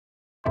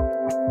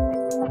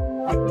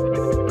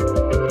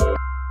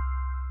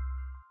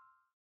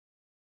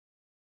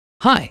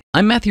Hi,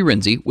 I'm Matthew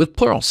Renze with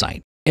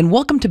Pluralsight, and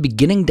welcome to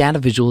Beginning Data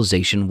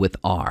Visualization with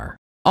R.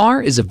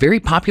 R is a very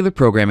popular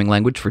programming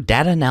language for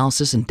data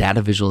analysis and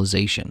data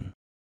visualization.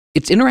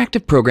 Its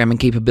interactive programming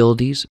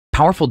capabilities,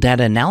 powerful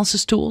data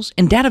analysis tools,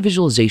 and data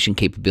visualization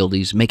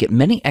capabilities make it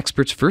many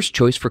experts' first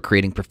choice for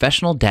creating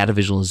professional data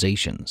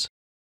visualizations.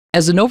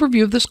 As an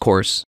overview of this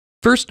course,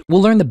 first,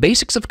 we'll learn the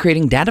basics of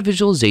creating data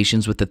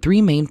visualizations with the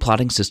three main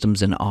plotting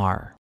systems in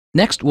R.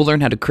 Next, we'll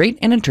learn how to create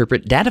and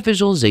interpret data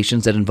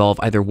visualizations that involve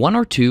either one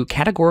or two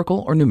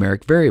categorical or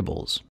numeric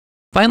variables.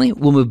 Finally,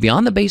 we'll move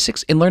beyond the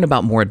basics and learn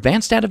about more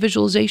advanced data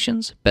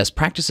visualizations, best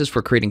practices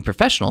for creating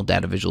professional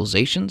data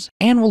visualizations,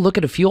 and we'll look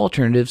at a few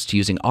alternatives to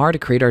using R to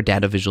create our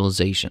data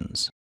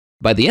visualizations.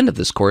 By the end of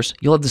this course,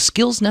 you'll have the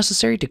skills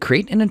necessary to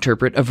create and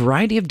interpret a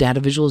variety of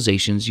data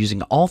visualizations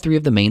using all three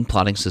of the main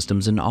plotting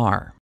systems in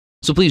R.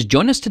 So please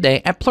join us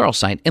today at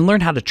Pluralsight and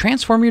learn how to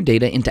transform your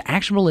data into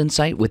actionable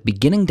insight with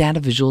beginning data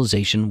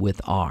visualization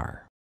with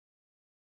R.